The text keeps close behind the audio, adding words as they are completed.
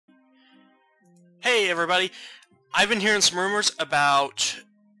Hey everybody, I've been hearing some rumors about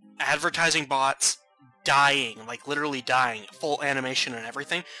advertising bots dying, like literally dying, full animation and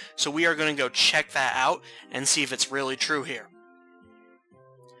everything, so we are going to go check that out and see if it's really true here.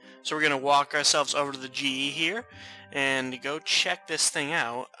 So we're going to walk ourselves over to the GE here and go check this thing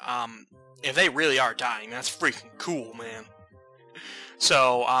out. If they really are dying, that's freaking cool, man.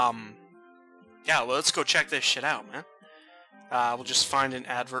 So, yeah, let's go check this shit out, man. We'll just find an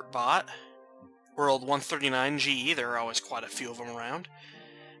advert bot. World 139 GE, there are always quite a few of them around.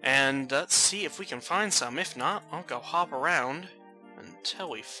 And let's see if we can find some. If not, I'll go hop around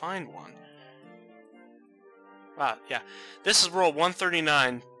until we find one. Yeah. This is World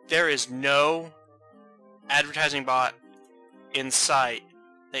 139. There is no advertising bot in sight.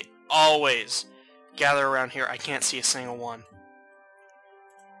 They always gather around here. I can't see a single one.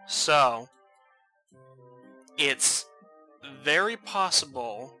 So, it's very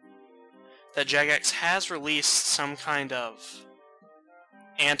possible that Jagex has released some kind of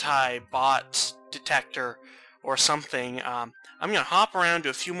anti-bot detector or something. I'm going to hop around to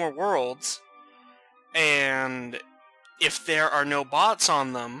a few more worlds, and if there are no bots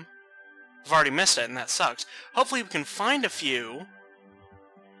on them, I've already missed it, and that sucks. Hopefully we can find a few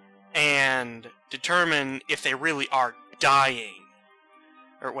and determine if they really are dying.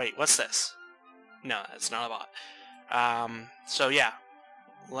 Or wait, what's this? No, it's not a bot. So yeah,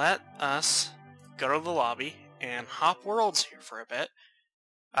 let us go to the lobby and hop worlds here for a bit.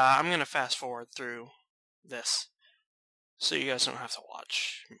 I'm going to fast forward through this so you guys don't have to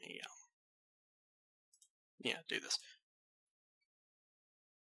watch me do this.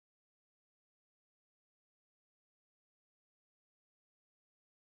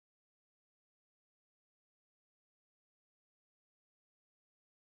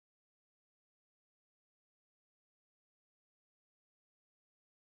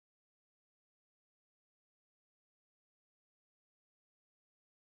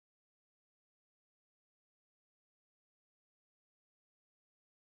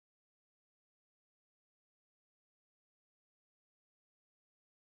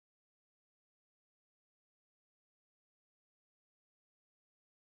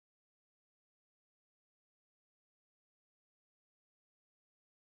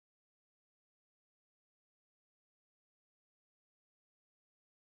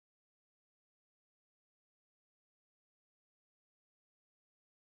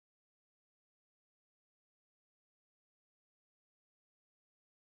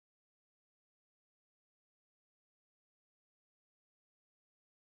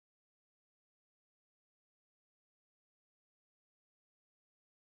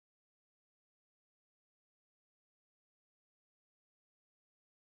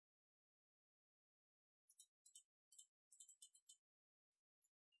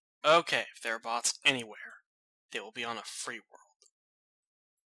 Okay, if there are bots anywhere, they will be on a free world.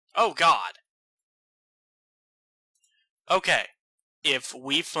 Oh god! Okay, if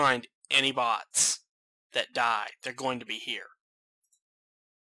we find any bots that die, they're going to be here.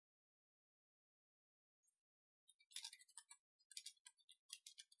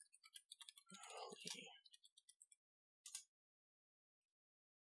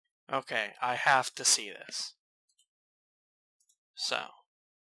 Okay, I have to see this. So,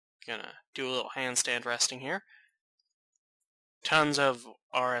 gonna do a little handstand resting here. Tons of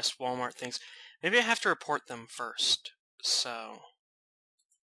RS Walmart things. Maybe I have to report them first. So,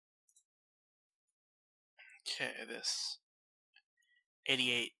 okay, this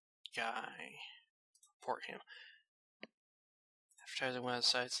 88 guy, report him. Advertising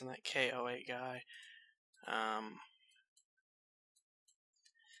websites and that K08 guy.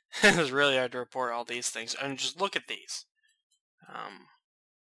 It was really hard to report all these things. And just look at these.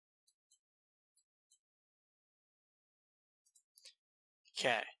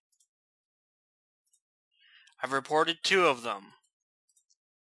 Okay. I've reported 2 of them.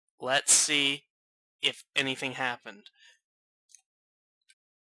 Let's see if anything happened.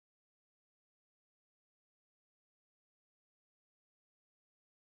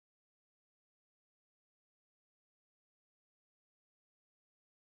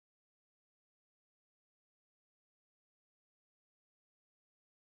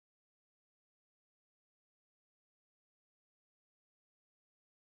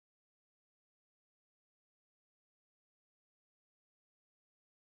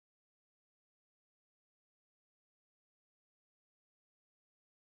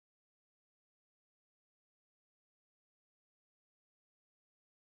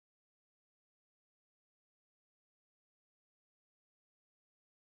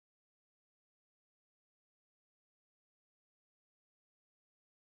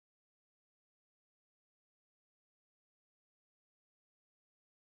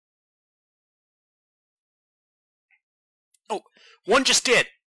 Oh, one just did.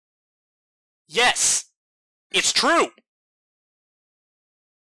 Yes, it's true.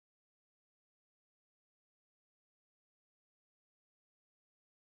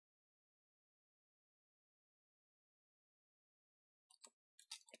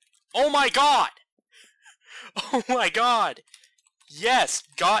 Oh my god. Oh my god. Yes,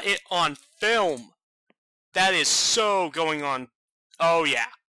 got it on film. That is so going on. Oh yeah.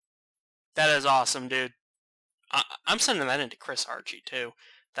 That is awesome, dude. I'm sending that into Chris Archie, too.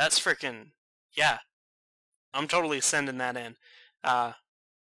 That's freaking... Yeah. I'm totally sending that in.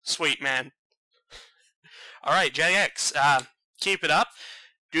 Sweet, man. Alright, Jagex. Keep it up.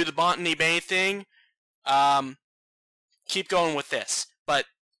 Do the Botany Bay thing. Keep going with this. But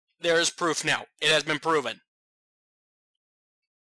there is proof now. It has been proven.